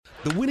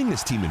The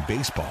winningest team in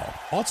baseball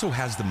also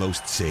has the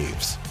most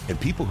saves, and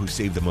people who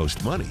save the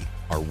most money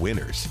are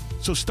winners.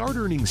 So start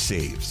earning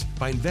saves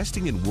by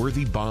investing in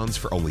worthy bonds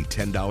for only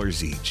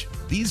 $10 each.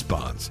 These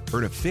bonds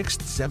earn a fixed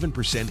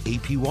 7%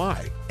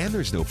 APY, and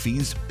there's no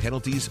fees,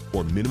 penalties,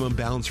 or minimum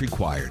balance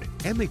required,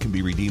 and they can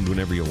be redeemed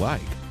whenever you like.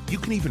 You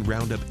can even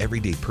round up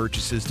everyday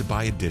purchases to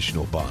buy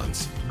additional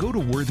bonds. Go to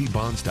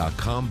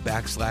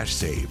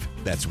worthybonds.com/save.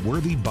 That's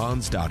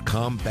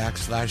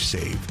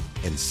worthybonds.com/save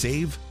and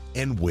save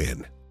and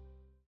win.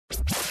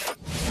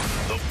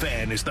 The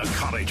Fan is the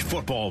college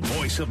football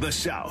voice of the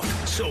South.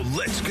 So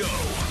let's go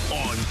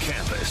on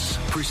campus.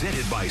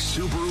 Presented by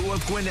Subaru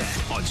of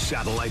Gwinnett on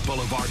Satellite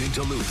Boulevard in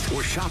Duluth,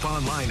 or shop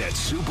online at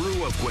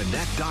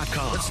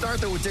SubaruofGwinnett.com. Let's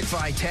start, though, with Dick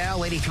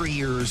Vitale, 83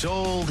 years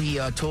old. He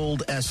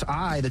told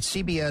SI that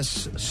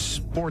CBS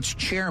Sports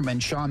Chairman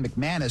Sean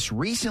McManus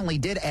recently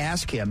did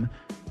ask him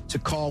to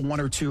call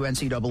one or two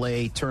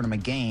NCAA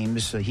tournament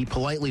games. He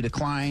politely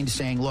declined,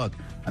 saying, look,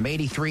 I'm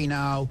 83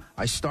 now.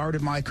 I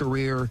started my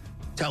career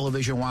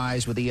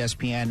television-wise with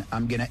ESPN.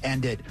 I'm going to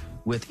end it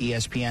with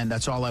ESPN.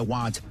 That's all I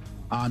want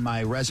on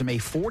my resume.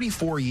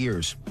 44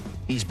 years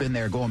he's been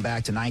there, going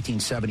back to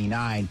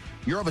 1979.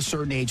 You're of a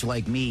certain age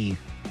like me.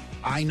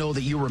 I know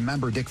that you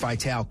remember Dick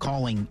Vitale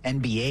calling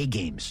NBA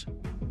games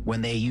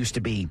when they used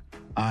to be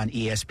on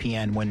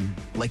ESPN, when,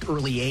 like,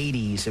 early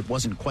 80s, it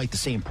wasn't quite the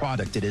same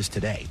product it is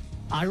today.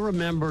 I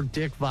remember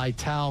Dick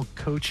Vitale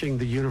coaching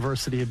the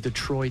University of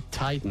Detroit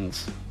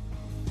Titans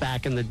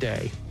back in the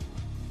day.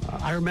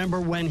 I remember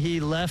when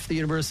he left the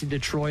University of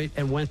Detroit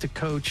and went to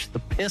coach the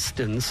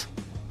Pistons.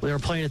 They were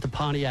playing at the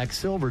Pontiac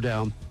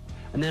Silverdome.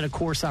 And then, of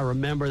course, I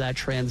remember that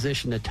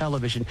transition to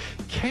television.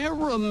 Can't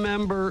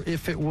remember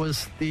if it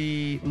was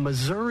the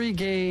Missouri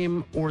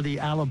game or the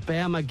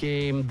Alabama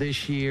game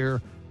this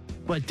year,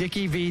 but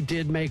Dickie V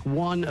did make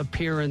one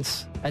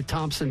appearance at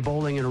Thompson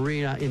Bowling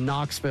Arena in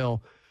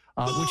Knoxville,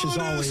 which is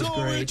always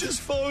great. As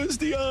far as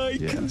the eye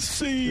can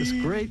see. It's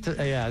great.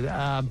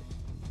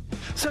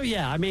 So,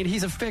 I mean,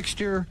 he's a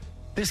fixture.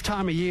 This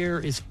time of year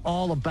is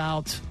all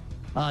about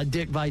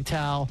Dick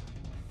Vitale.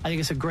 I think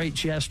it's a great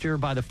gesture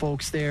by the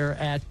folks there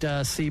at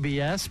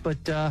CBS.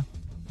 But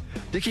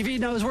Dickie V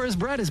knows where his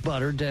bread is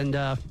buttered. And,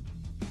 you're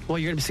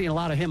going to be seeing a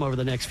lot of him over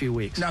the next few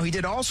weeks. Now, he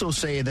did also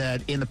say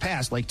that in the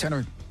past, like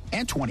 10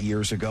 and 20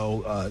 years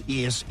ago,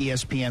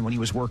 ESPN, when he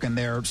was working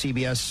there,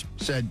 CBS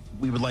said,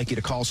 we would like you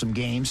to call some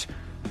games.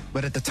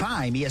 But at the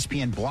time,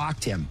 ESPN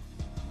blocked him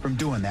from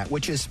doing that,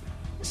 which is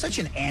such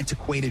an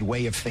antiquated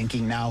way of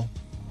thinking now.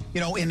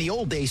 You know, in the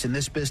old days in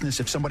this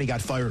business, if somebody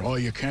got fired, oh,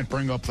 you can't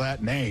bring up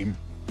that name.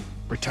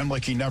 Pretend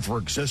like he never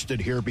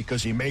existed here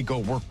because he may go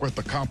work with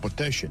the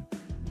competition.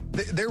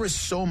 There is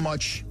so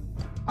much,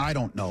 I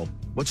don't know,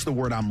 what's the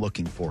word I'm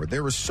looking for?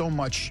 There is so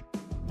much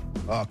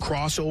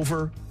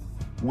crossover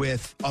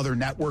with other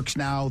networks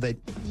now that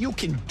you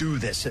can do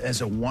this as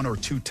a 1 or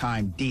 2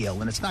 time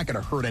deal, and it's not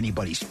going to hurt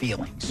anybody's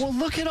feelings. Well,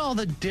 look at all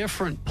the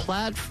different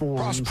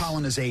platforms.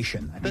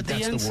 Cross-pollinization. I think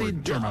that's the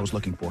term I was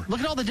looking for.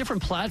 Look at all the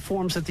different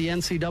platforms that the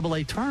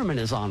NCAA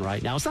tournament is on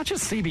right now. It's not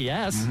just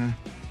CBS. Mm-hmm.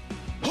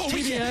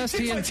 TBS,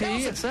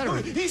 TNT,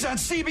 etc. He's on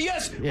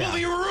CBS. Yeah. We'll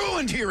be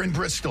ruined here in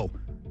Bristol.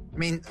 I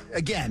mean,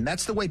 again,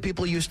 that's the way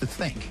people used to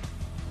think.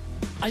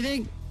 I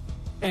think,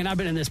 and I've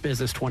been in this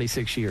business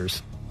 26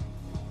 years,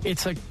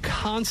 it's a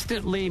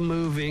constantly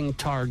moving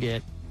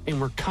target,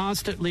 and we're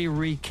constantly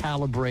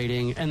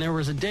recalibrating. And there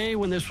was a day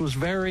when this was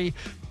very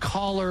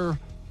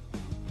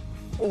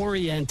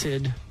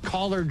caller-oriented,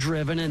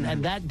 caller-driven,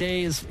 and that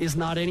day is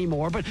not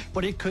anymore. But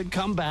it could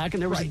come back,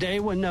 and there was a day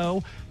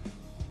when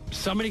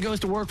somebody goes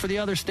to work for the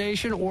other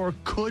station or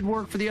could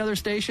work for the other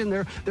station.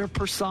 They're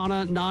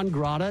persona non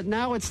grata.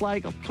 Now it's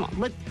like, oh, come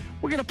on,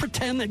 we're going to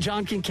pretend that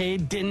John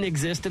Kincaid didn't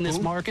exist in this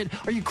market.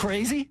 Are you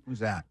crazy? Who's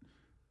that?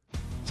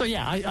 So,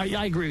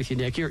 I agree with you,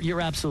 Nick. You're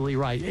absolutely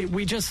right.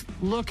 We just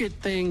look at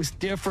things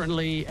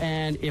differently,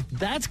 and if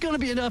that's going to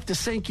be enough to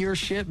sink your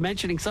ship,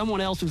 mentioning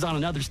someone else who's on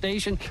another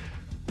station,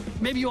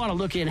 maybe you want to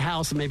look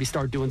in-house and maybe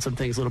start doing some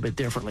things a little bit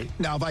differently.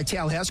 Now,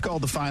 Vitale has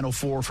called the Final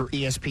Four for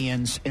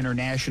ESPN's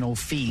international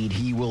feed.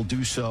 He will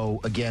do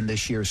so again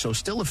this year. So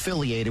still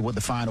affiliated with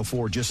the Final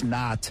Four, just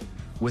not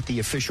with the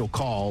official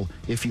call,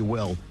 if you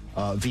will,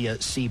 via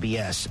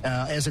CBS.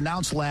 As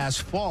announced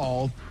last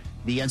fall,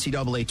 the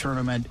NCAA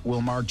tournament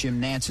will mark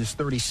Jim Nantz's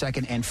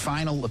 32nd and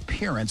final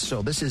appearance.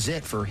 So this is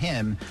it for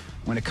him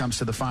when it comes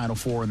to the Final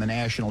Four in the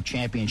national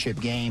championship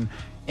game.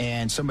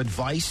 And some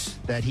advice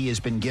that he has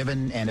been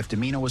given, and if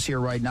Domino was here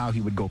right now, he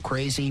would go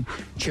crazy.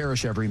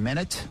 Cherish every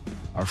minute.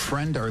 Our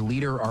friend, our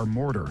leader, our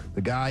mortar.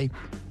 The guy,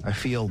 I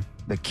feel,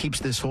 that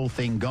keeps this whole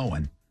thing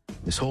going,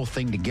 this whole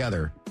thing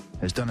together,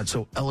 has done it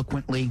so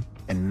eloquently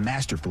and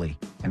masterfully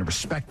and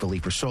respectfully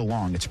for so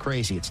long. It's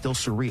crazy. It's still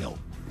surreal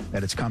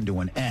that it's come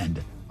to an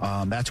end.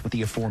 That's what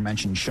the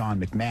aforementioned Sean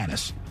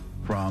McManus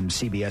from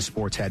CBS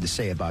Sports had to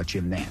say about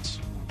Jim Nantz.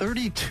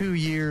 32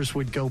 years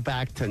would go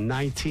back to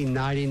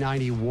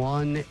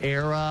 1990-91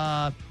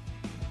 era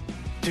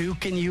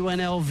Duke and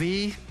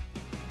UNLV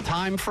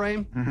time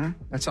frame. Mm-hmm.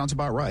 That sounds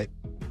about right.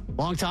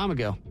 Long time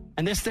ago.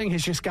 And this thing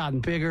has just gotten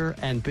bigger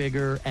and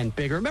bigger and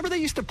bigger. Remember, they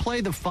used to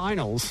play the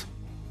finals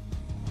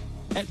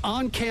at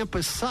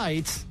on-campus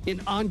sites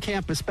in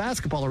on-campus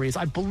basketball arenas.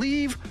 I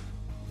believe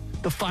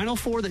the Final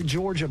Four that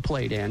Georgia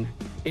played in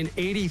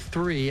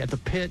 83 at the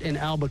Pit in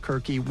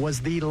Albuquerque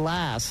was the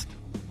last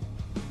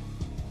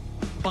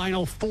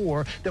Final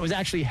Four that was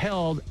actually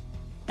held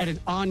at an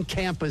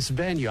on-campus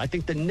venue. I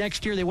think the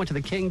next year they went to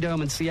the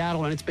Kingdome in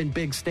Seattle, and it's been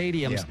big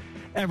stadiums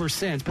ever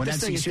since. But when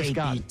this thing NC has just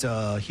State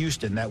beat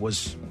Houston, that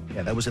was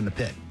in the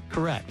Pit.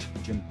 Correct.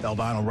 Jim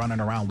Valvano running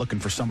around looking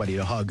for somebody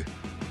to hug.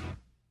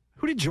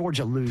 Who did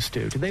Georgia lose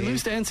to? Did they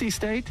lose to NC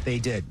State? They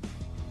did.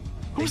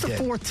 Who's the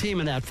fourth team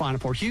in that Final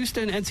Four?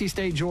 Houston, NC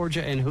State,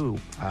 Georgia, and who?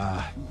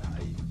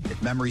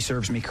 If memory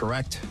serves me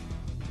correct.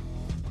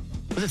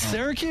 Was it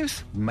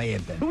Syracuse? May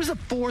have been. Who was the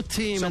fourth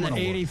team in the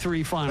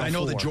 83 Final Four? I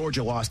know that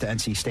Georgia lost to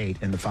NC State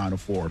in the Final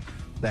Four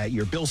that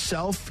year. Bill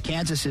Self,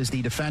 Kansas is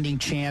the defending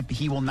champ.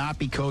 He will not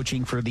be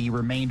coaching for the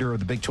remainder of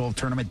the Big 12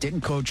 tournament.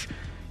 Didn't coach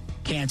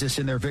Kansas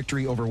in their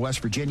victory over West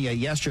Virginia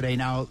yesterday.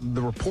 Now,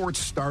 the reports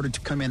started to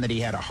come in that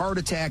he had a heart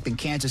attack. Then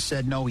Kansas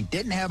said, no, he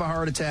didn't have a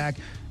heart attack,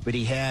 but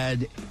he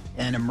had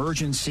an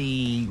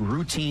emergency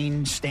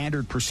routine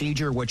standard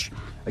procedure, which,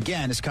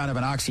 again, is kind of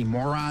an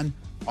oxymoron.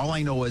 All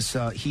I know is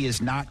he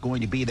is not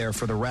going to be there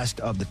for the rest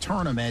of the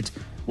tournament.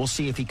 We'll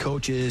see if he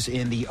coaches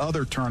in the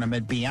other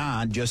tournament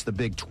beyond just the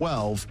Big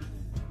 12.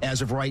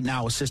 As of right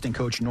now, assistant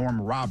coach Norm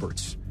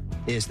Roberts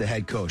is the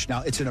head coach.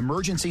 Now, it's an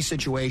emergency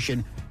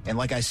situation, and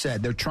like I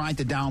said, they're trying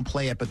to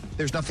downplay it, but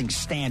there's nothing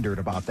standard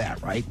about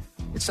that, right?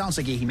 It sounds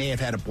like he may have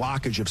had a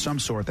blockage of some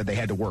sort that they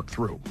had to work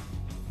through.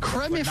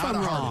 Correct me if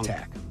I'm wrong.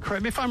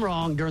 Correct me if I'm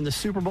wrong. During the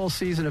Super Bowl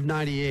season of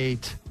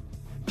 '98,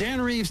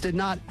 Dan Reeves did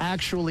not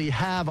actually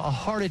have a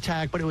heart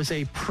attack, but it was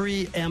a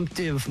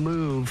preemptive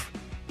move.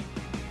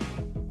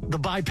 The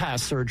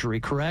bypass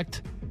surgery,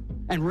 correct?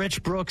 And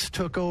Rich Brooks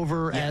took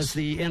over as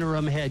the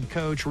interim head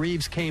coach.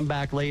 Reeves came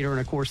back later, and,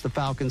 of course, the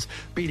Falcons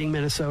beating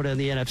Minnesota in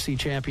the NFC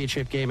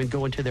Championship game and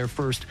going to their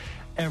first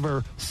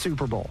ever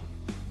Super Bowl.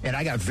 And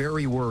I got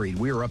very worried.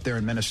 We were up there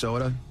in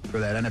Minnesota for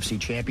that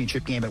NFC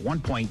Championship game. At one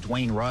point,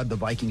 Dwayne Rudd, the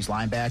Vikings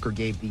linebacker,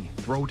 gave the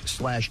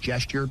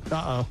throat/gesture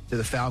to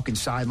the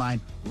Falcons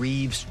sideline.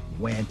 Reeves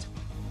went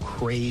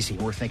crazy.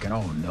 We're thinking,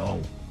 oh,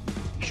 no,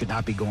 he should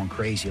not be going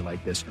crazy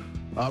like this.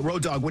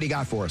 Road Dog, what do you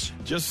got for us?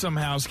 Just some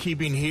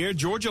housekeeping here.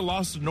 Georgia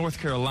lost to North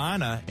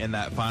Carolina in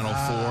that Final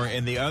Four,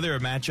 and the other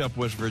matchup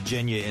was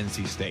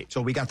Virginia-NC State.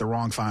 So we got the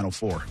wrong Final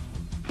Four.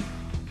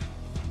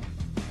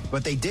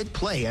 But they did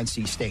play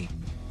NC State,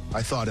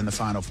 I thought, in the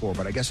Final Four,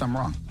 but I guess I'm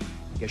wrong.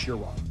 I guess you're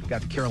wrong. You got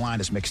the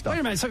Carolinas mixed up.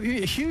 Wait a minute. So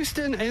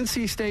Houston,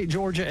 NC State,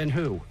 Georgia, and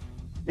who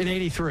in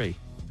 '83?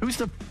 Who's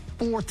the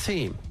fourth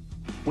team?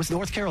 Was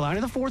North Carolina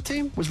the fourth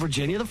team? Was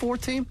Virginia the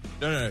fourth team?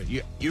 No.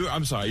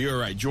 I'm sorry. You were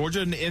right.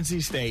 Georgia and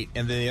NC State,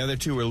 and then the other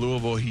two were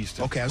Louisville,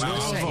 Houston. Okay, I was going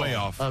to say. Way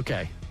off.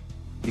 Okay.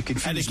 You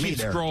confused me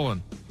there. Had to keep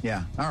scrolling.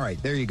 Yeah. All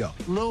right. There you go.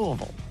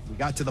 Louisville. We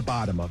got to the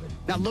bottom of it.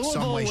 Now, Louisville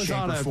some way, was shape,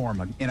 on or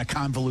form, in a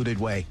convoluted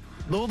way.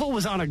 Louisville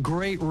was on a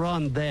great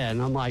run then,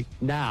 unlike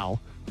now.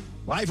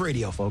 Live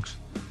radio, folks.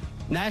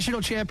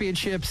 National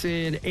championships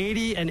in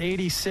 80 and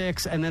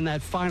 86, and then that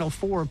Final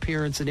Four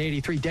appearance in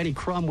 83. Denny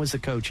Crum was the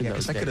coach in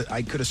those days.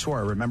 I could have swore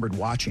I remembered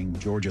watching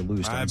Georgia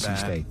lose to NC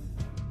State.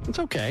 It's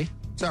okay.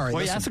 It's all right.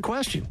 Well, you asked a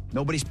question.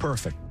 Nobody's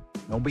perfect.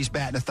 Nobody's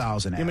batting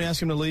 1,000. You may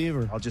ask him to leave,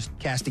 or I'll just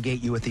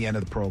castigate you at the end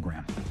of the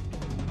program.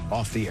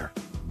 Off the air.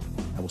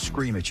 I will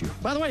scream at you.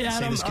 By the way,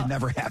 Adam, say this could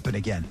never happen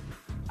again.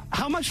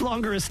 How much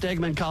longer is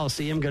Stegman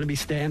Coliseum going to be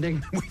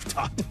standing? We've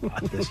talked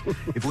about this.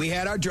 If we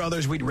had our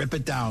druthers, we'd rip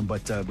it down,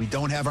 but we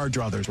don't have our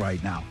druthers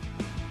right now.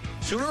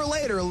 Sooner or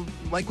later,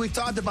 like we've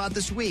talked about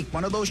this week,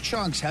 one of those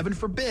chunks, heaven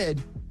forbid,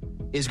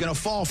 is going to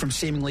fall from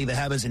seemingly the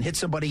heavens and hit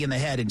somebody in the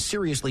head and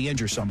seriously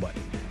injure somebody.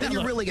 Then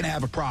you're really going to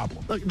have a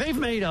problem. Look, they've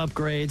made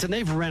upgrades and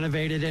they've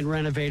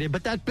renovated,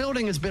 but that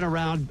building has been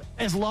around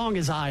as long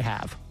as I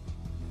have.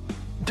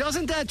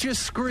 Doesn't that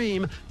just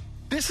scream,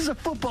 this is a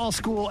football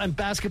school and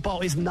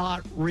basketball is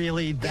not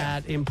really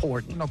that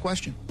important? No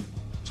question.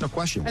 There's no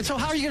question. And so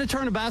how are you going to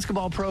turn a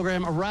basketball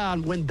program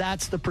around when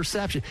that's the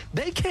perception?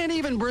 They can't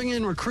even bring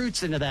in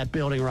recruits into that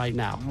building right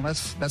now. Well,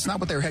 that's not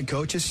what their head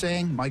coach is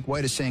saying. Mike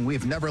White is saying,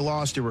 we've never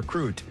lost a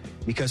recruit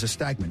because of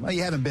Stegman. Well,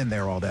 you haven't been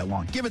there all that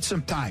long. Give it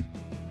some time.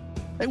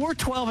 They were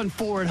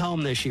 12-4 at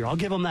home this year. I'll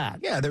give them that.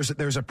 Yeah,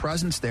 there's a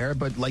presence there,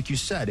 but like you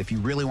said, if you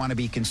really want to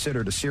be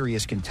considered a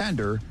serious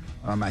contender,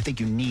 I think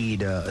you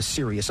need a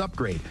serious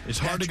upgrade. It's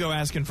hard to go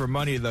asking for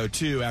money, though,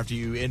 too, after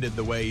you ended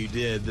the way you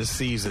did this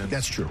season.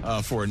 That's true.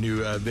 For a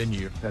new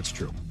venue. That's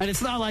true. And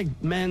it's not like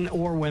men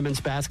or women's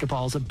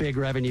basketball is a big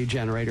revenue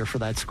generator for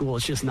that school.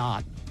 It's just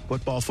not.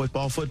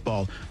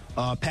 Football.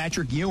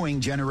 Patrick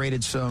Ewing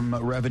generated some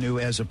revenue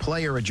as a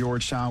player at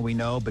Georgetown, we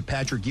know, but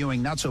Patrick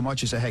Ewing, not so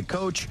much as a head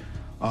coach.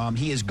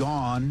 He is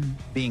gone,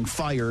 being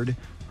fired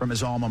from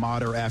his alma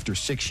mater after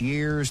 6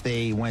 years.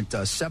 They went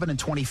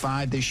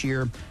 7-25 this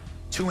year,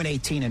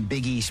 2-18 in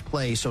Big East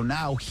play. So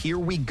now here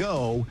we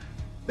go.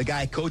 The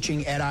guy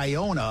coaching at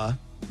Iona,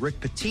 Rick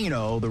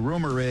Pitino, the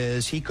rumor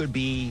is he could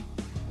be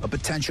a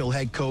potential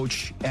head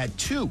coach at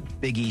two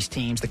Big East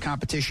teams. The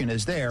competition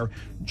is there,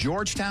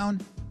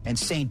 Georgetown and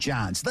St.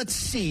 John's. Let's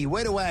see,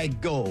 where do I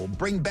go?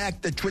 Bring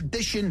back the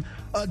tradition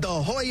of the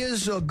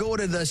Hoyas or go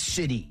to the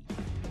city?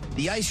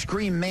 The ice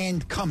cream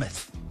man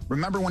cometh.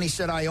 Remember when he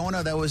said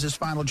Iona, that was his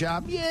final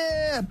job?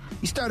 Yeah,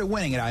 he started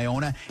winning at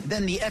Iona.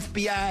 Then the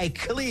FBI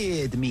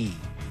cleared me.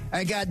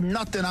 I got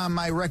nothing on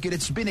my record.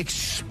 It's been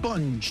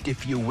expunged,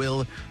 if you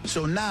will.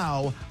 So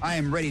now I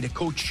am ready to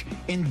coach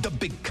in the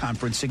big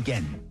conference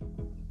again.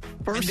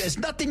 And there's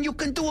nothing you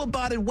can do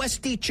about it,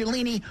 Westy,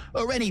 Cellini,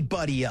 or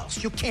anybody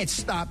else. You can't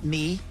stop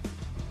me.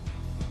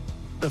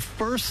 The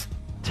first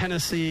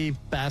Tennessee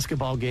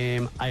basketball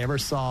game I ever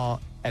saw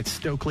at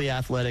Stokely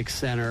Athletic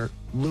Center,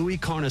 Louis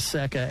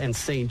Carnesecca and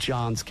St.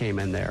 John's came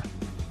in there.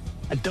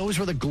 And those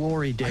were the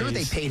glory days. I heard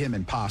they paid him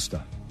in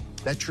pasta.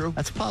 That true?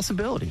 That's a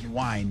possibility.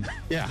 Wine.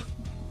 Yeah.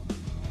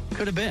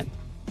 Could have been.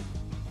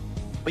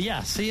 But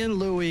yeah, seeing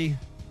Louis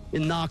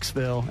in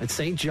Knoxville at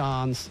St.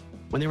 John's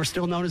when they were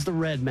still known as the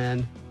Red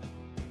Men,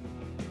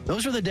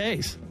 those were the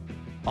days.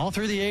 All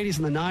through the 80s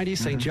and the 90s,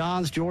 St.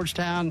 John's,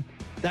 Georgetown.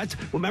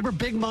 Remember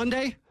Big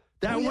Monday?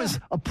 That was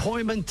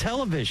appointment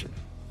television.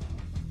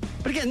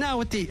 But again, now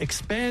with the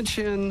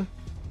expansion,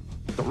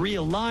 the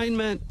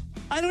realignment,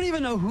 I don't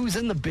even know who's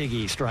in the Big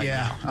East right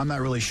now. Yeah, I'm not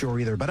really sure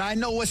either. But I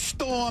know a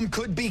storm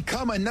could be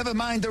coming. Never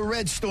mind the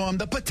red storm.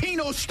 The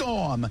Patino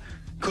storm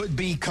could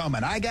be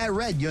coming. I got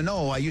red, you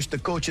know. I used to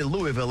coach at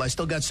Louisville. I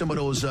still got some of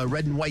those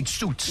red and white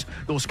suits.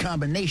 Those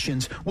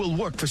combinations will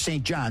work for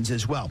St. John's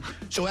as well.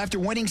 So after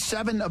winning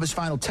 7 of his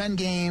final 10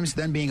 games,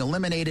 then being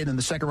eliminated in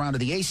the second round of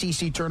the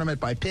ACC tournament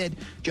by Pitt,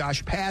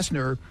 Josh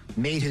Pastner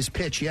made his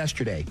pitch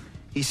yesterday.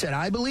 He said,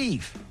 I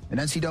believe an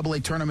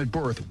NCAA tournament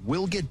berth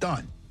will get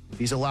done if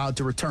he's allowed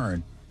to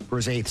return for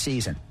his 8th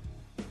season.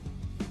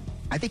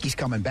 I think he's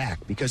coming back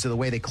because of the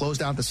way they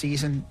closed out the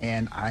season,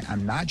 and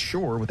I'm not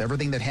sure with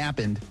everything that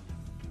happened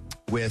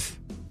with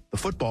the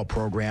football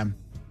program,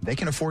 they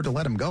can afford to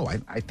let him go.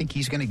 I think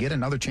he's going to get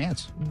another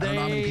chance. I don't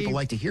know how many people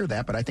like to hear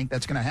that, but I think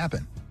that's going to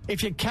happen.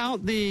 If you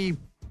count the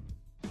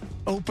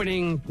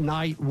opening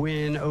night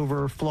win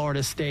over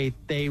Florida State,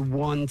 they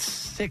won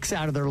 6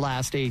 out of their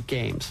last 8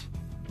 games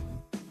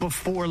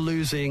before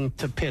losing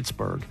to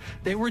Pittsburgh.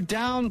 They were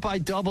down by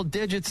double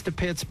digits to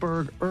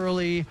Pittsburgh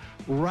early,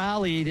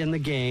 rallied in the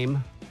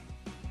game,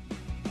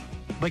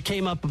 but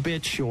came up a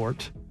bit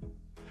short.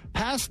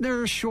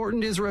 Pastner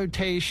shortened his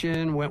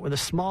rotation, went with a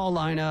small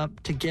lineup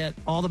to get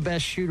all the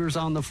best shooters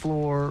on the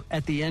floor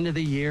at the end of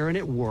the year, and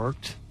it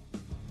worked.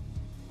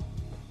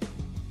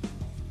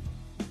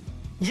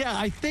 Yeah,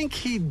 I think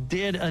he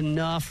did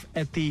enough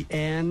at the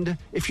end,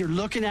 if you're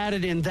looking at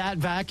it in that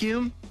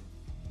vacuum,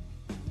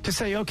 to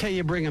say, okay,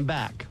 you bring him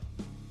back.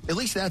 At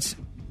least that's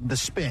the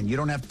spin. You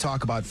don't have to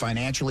talk about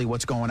financially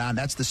what's going on.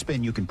 That's the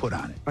spin you can put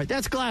on it. Right,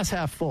 that's glass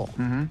half full.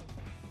 Mm-hmm.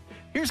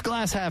 Here's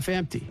glass half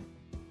empty.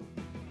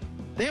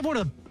 They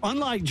have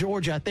unlike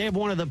Georgia, they have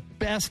one of the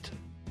best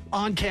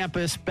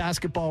on-campus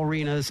basketball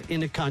arenas in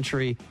the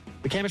country.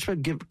 The Campus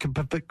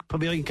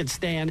Pavilion can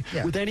stand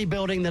with any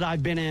building that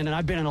I've been in, and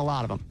I've been in a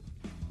lot of them.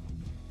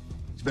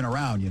 It's been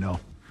around, you know.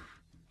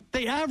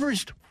 They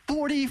averaged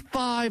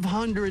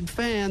 4,500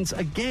 fans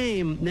a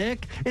game,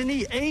 Nick, in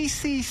the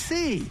ACC.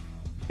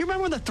 You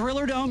remember when the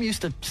Thriller Dome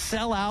used to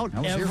sell out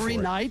every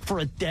night for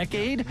a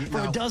decade, for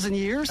a dozen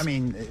years? I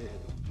mean,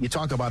 you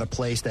talk about a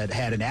place that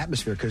had an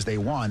atmosphere because they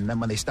won. Then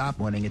when they stopped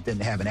winning, it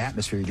didn't have an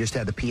atmosphere. You just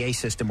had the PA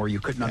system where you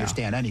couldn't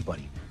understand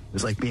anybody. It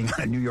was like being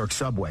on a New York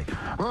subway.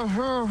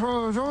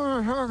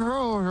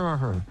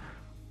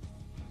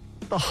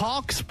 The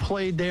Hawks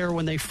played there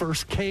when they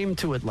first came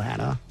to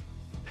Atlanta,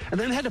 and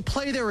then had to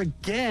play there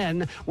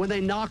again when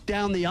they knocked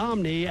down the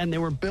Omni and they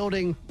were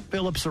building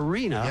Phillips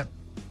Arena. Yep.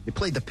 They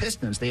played the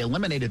Pistons. They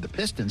eliminated the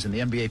Pistons in the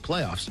NBA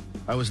playoffs.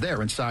 I was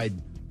there inside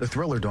the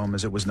Thriller Dome,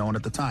 as it was known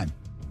at the time.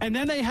 And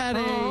then they had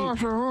a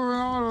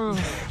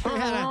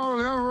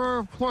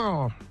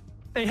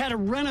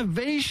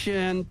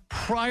renovation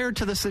prior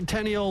to the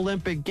Centennial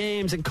Olympic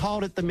Games and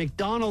called it the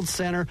McDonald's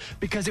Center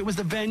because it was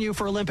the venue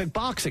for Olympic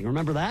boxing.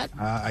 Remember that?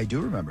 I do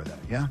remember that,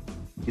 yeah.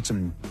 Get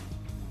some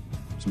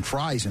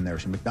fries in there,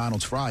 some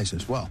McDonald's fries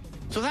as well.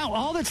 So now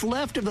all that's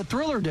left of the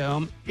Thriller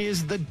Dome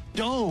is the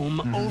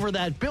dome over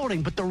that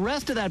building, but the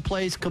rest of that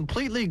place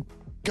completely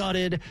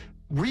gutted,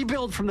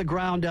 rebuilt from the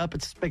ground up.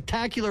 It's a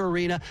spectacular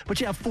arena, but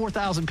you have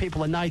 4,000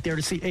 people a night there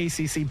to see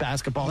ACC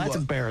basketball. That's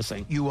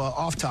embarrassing.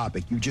 Off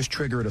topic, you just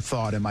triggered a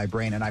thought in my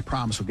brain, and I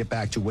promise we'll get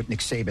back to what Nick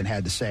Saban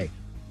had to say.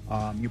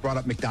 You brought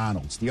up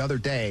McDonald's. The other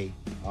day,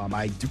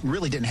 I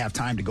really didn't have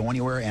time to go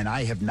anywhere, and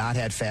I have not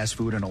had fast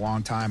food in a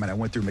long time, and I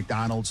went through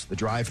McDonald's, the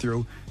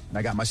drive-thru, and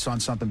I got my son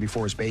something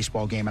before his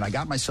baseball game, and I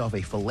got myself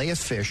a filet of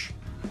fish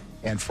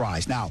and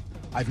fries. Now,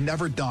 I've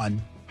never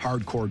done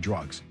hardcore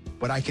drugs,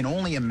 but I can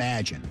only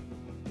imagine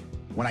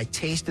when I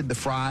tasted the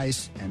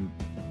fries and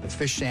the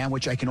fish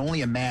sandwich, I can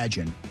only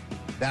imagine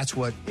that's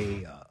what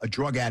a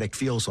drug addict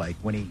feels like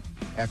when he,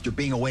 after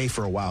being away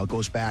for a while,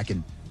 goes back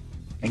and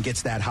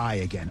gets that high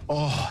again.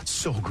 Oh, it's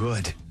so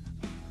good.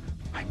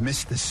 I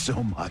miss this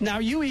so much. Now,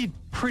 you eat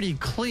pretty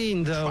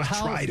clean, though.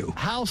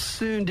 How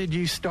soon did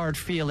you start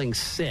feeling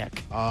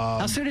sick?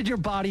 How soon did your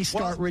body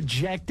start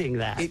rejecting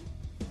that?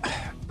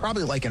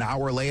 Probably like an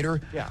hour later.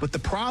 Yeah. But the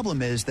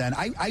problem is then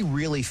I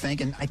really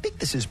think, and I think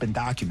this has been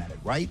documented,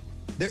 right?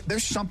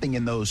 There's something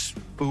in those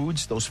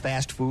foods, those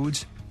fast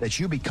foods, that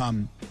you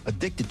become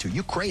addicted to.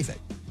 You crave it.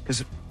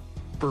 Because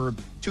for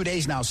 2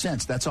 days now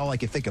since, that's all I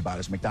can think about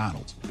is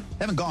McDonald's.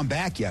 Haven't gone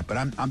back yet, but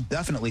I'm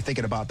definitely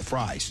thinking about the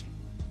fries.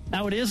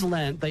 Now, it is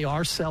Lent. They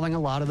are selling a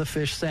lot of the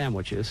fish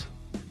sandwiches.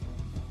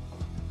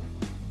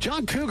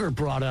 John Cougar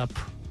brought up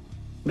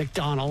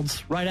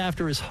McDonald's right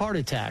after his heart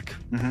attack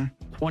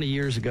 20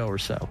 years ago or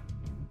so.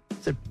 He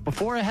said,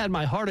 before I had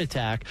my heart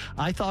attack,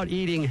 I thought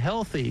eating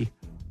healthy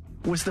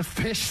was the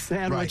fish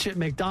sandwich at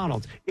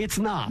McDonald's. It's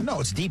not. No,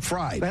 it's deep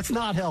fried. That's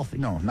not healthy.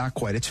 No, not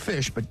quite. It's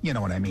fish, but you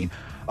know what I mean.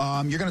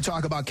 You're going to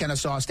talk about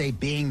Kennesaw State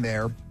being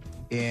there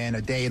in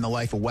a day in the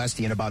life of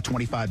Westy in about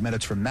 25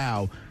 minutes from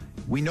now.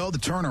 We know the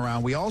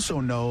turnaround. We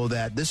also know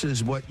that this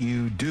is what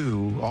you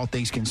do, all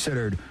things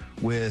considered,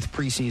 with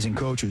preseason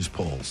coaches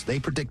polls. They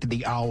predicted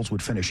the Owls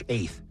would finish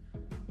 8th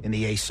in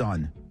the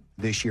A-Sun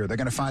this year. They're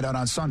going to find out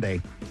on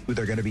Sunday who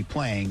they're going to be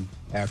playing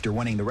after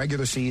winning the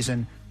regular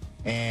season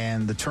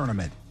and the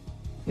tournament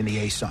in the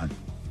A-Sun.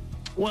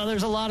 Well,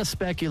 there's a lot of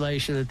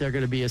speculation that they're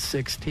going to be a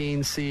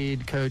 16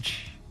 seed.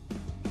 Coach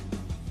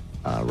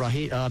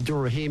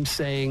Abdul Rahim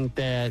saying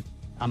that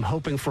I'm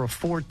hoping for a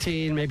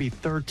 14, maybe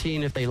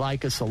 13 if they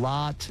like us a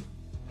lot.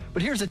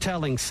 But here's a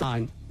telling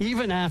sign.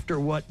 Even after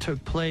what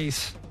took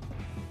place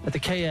at the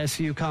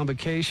KSU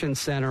Convocation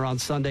Center on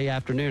Sunday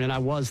afternoon, and I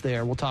was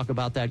there, we'll talk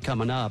about that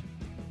coming up,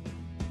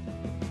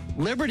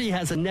 Liberty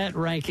has a net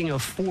ranking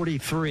of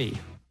 43.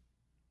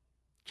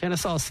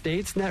 Kennesaw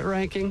State's net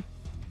ranking,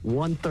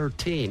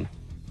 113.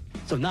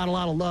 So not a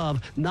lot of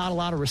love, not a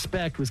lot of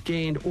respect was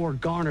gained or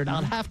garnered.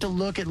 I'll have to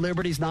look at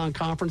Liberty's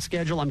non-conference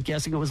schedule. I'm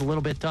guessing it was a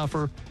little bit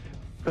tougher.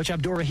 Coach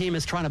Abdul Rahim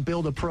is trying to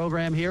build a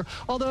program here,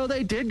 although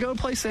they did go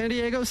play San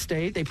Diego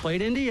State. They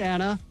played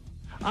Indiana.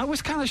 I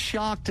was kind of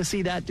shocked to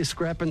see that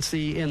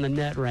discrepancy in the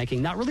net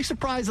ranking. Not really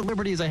surprised that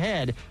Liberty is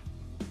ahead,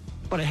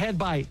 but ahead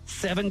by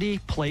 70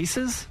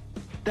 places.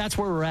 That's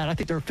where we're at. I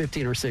think they're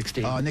 15 or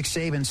 16. Nick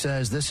Saban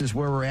says this is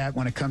where we're at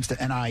when it comes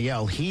to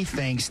NIL. He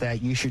thinks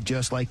that you should,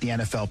 just like the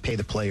NFL, pay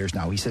the players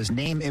now. He says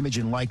name, image,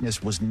 and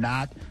likeness was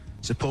not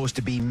supposed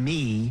to be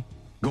me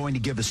going to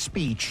give a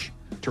speech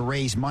to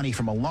raise money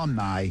from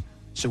alumni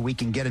so we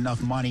can get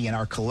enough money in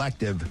our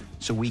collective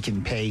so we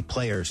can pay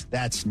players.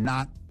 That's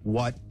not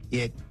what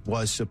it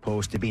was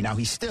supposed to be. Now,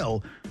 he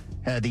still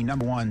had the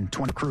number 1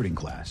 recruiting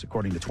class,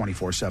 according to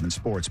 24/7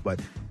 Sports. But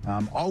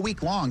all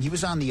week long, he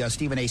was on the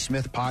Stephen A.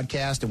 Smith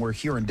podcast, and we're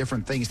hearing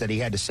different things that he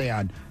had to say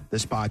on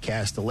this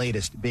podcast, the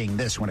latest being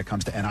this when it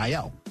comes to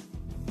NIL.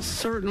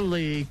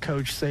 Certainly,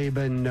 Coach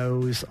Saban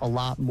knows a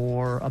lot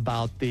more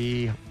about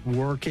the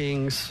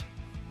workings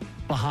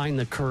behind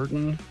the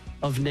curtain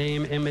of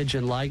name, image,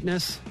 and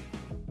likeness.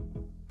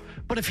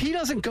 But if he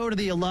doesn't go to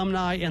the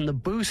alumni and the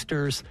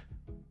boosters,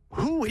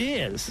 who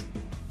is?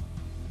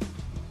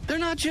 They're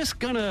not just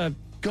going to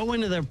go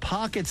into their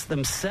pockets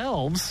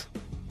themselves.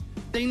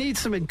 They need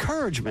some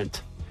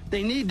encouragement.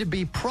 They need to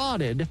be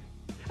prodded.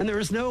 And there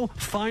is no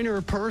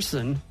finer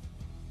person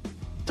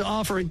to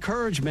offer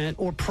encouragement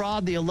or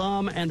prod the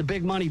alum and the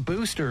big money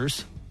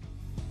boosters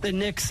than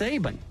Nick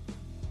Saban.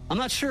 I'm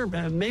not sure.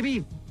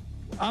 Maybe,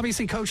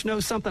 obviously, Coach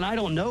knows something I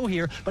don't know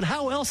here, but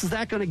how else is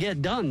that going to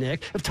get done,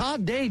 Nick? If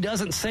Todd Day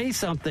doesn't say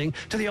something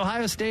to the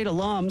Ohio State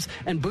alums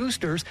and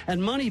boosters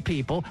and money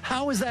people,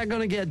 how is that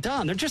going to get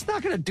done? They're just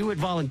not going to do it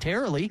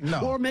voluntarily,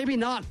 or maybe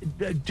not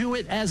do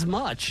it as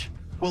much.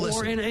 Well,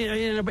 or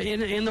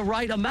in the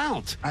right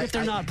amount if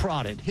they're not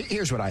prodded.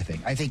 Here's what I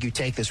think. I think you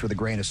take this with a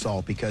grain of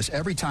salt, because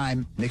every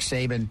time Nick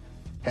Saban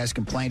has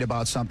complained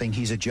about something,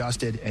 he's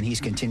adjusted and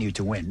he's continued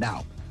to win.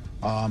 Now,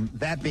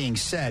 that being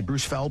said,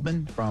 Bruce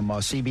Feldman from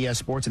CBS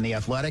Sports and The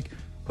Athletic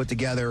put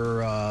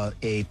together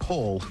a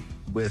poll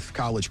with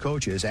college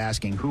coaches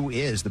asking who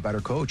is the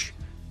better coach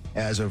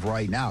as of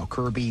right now,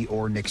 Kirby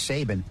or Nick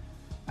Saban.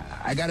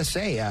 I got to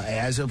say,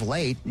 as of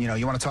late, you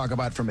want to talk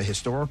about from a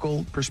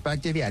historical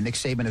perspective. Yeah, Nick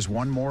Saban has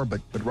won more,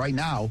 but right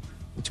now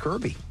it's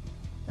Kirby.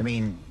 I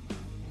mean,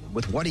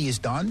 with what he has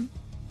done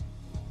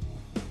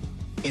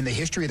in the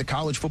history of the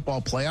college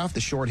football playoff, the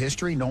short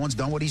history, no one's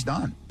done what he's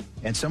done.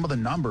 And some of the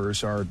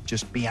numbers are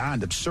just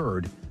beyond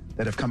absurd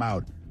that have come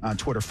out on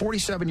Twitter.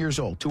 47 years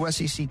old, 2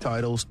 SEC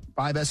titles,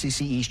 5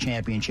 SEC East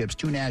championships,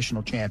 2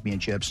 national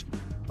championships.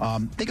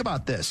 Think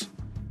about this.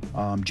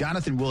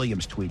 Jonathan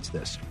Williams tweets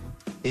this.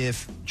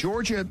 If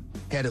Georgia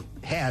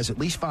has at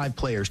least 5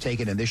 players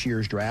taken in this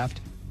year's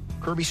draft,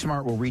 Kirby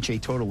Smart will reach a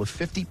total of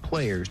 50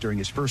 players during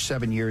his first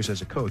 7 years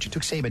as a coach. It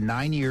took Saban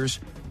 9 years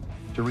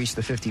to reach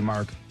the 50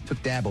 mark. It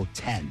took Dabo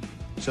 10.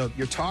 So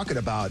you're talking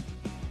about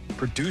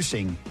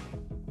producing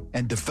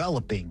and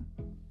developing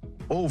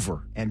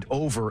over and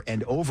over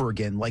and over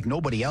again like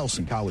nobody else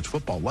in college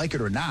football. Like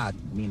it or not,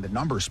 I mean, the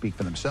numbers speak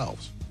for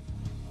themselves.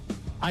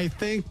 I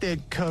think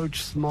that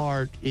Coach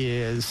Smart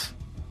is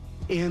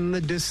in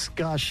the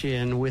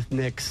discussion with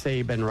Nick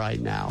Saban right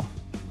now.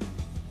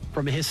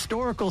 from a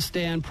historical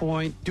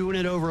standpoint, doing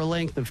it over a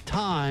length of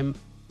time,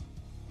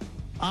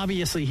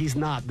 obviously he's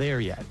not there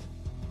yet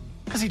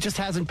because he just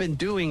hasn't been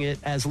doing it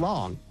as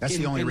long. That's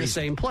the only reason.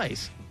 The same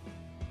place.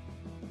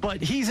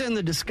 But he's in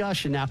the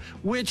discussion now,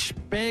 which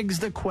begs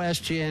the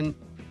question,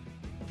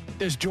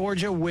 does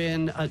Georgia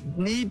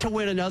need to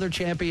win another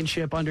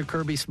championship under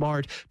Kirby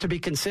Smart to be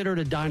considered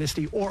a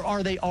dynasty, or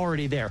are they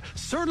already there?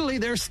 Certainly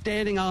they're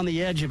standing on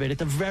the edge of it at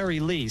the very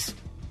least.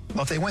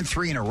 Well, if they win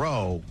 3 in a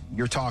row,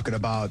 you're talking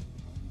about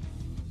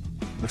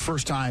the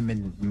first time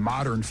in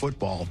modern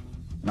football,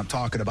 and I'm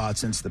talking about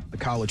since the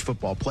college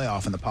football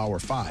playoff and the Power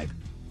 5,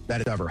 that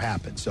has ever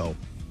happened. So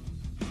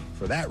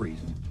for that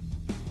reason.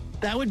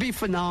 That would be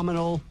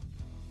phenomenal.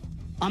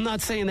 I'm not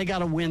saying they got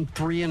to win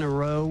 3 in a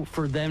row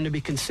for them to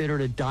be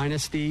considered a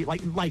dynasty,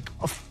 like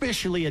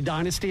officially a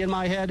dynasty in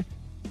my head.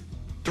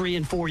 3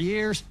 in 4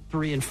 years,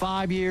 3 in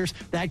 5 years,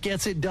 that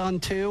gets it done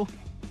too.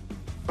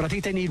 But I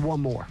think they need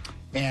one more.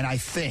 And I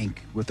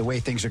think with the way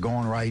things are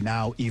going right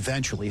now,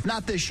 eventually, if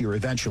not this year,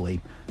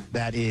 eventually,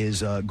 that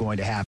is going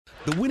to happen.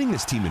 The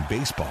winningest team in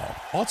baseball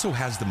also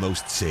has the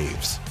most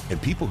saves,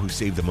 and people who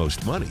save the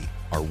most money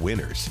are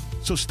winners.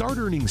 So start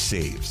earning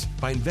saves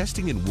by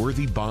investing in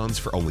worthy bonds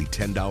for only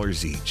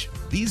 $10 each.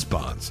 These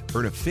bonds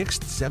earn a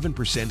fixed 7%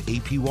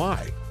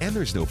 APY, and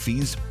there's no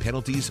fees,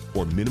 penalties,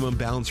 or minimum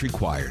balance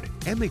required,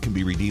 and they can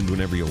be redeemed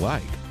whenever you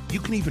like. You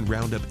can even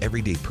round up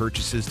everyday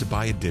purchases to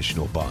buy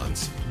additional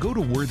bonds. Go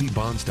to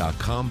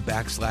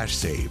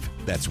worthybonds.com/save.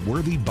 That's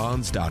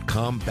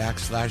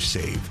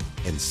worthybonds.com/save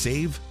and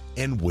save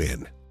and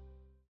win.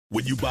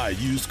 When you buy a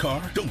used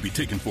car, don't be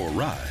taken for a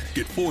ride.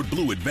 Get Ford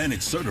Blue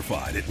Advantage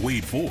certified at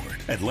Wade Ford,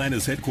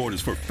 Atlanta's headquarters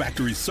for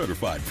factory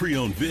certified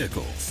pre-owned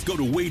vehicles. Go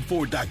to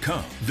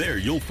wadeford.com. There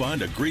you'll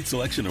find a great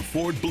selection of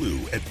Ford Blue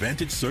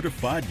Advantage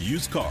certified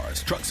used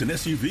cars, trucks, and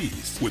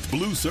SUVs. With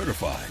Blue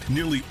certified,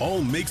 nearly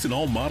all makes and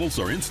all models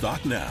are in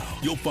stock now.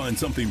 You'll find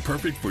something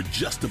perfect for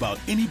just about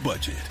any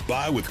budget.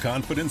 Buy with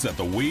confidence at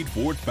the Wade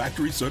Ford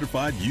factory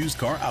certified used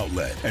car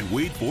outlet at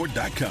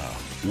wadeford.com.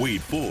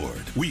 Wade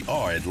Ford, we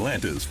are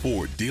Atlanta's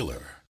Ford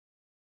dealer.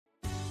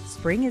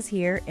 Spring is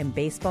here and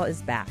baseball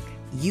is back.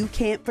 You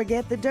can't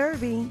forget the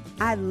Derby.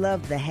 I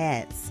love the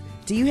hats.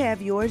 Do you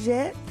have yours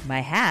yet? My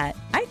hat?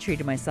 I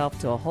treated myself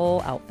to a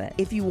whole outfit.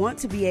 If you want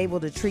to be able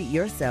to treat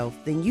yourself,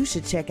 then you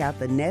should check out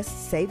the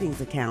Nest Savings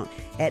Account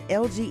at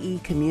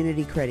LGE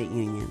Community Credit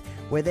Union,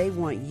 where they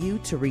want you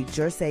to reach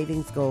your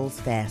savings goals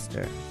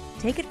faster.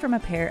 Take it from a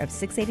pair of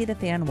 680 The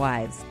Fan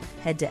wives.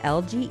 Head to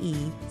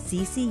lgeccu.org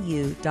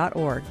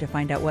to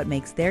find out what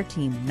makes their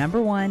team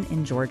 #1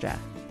 in Georgia.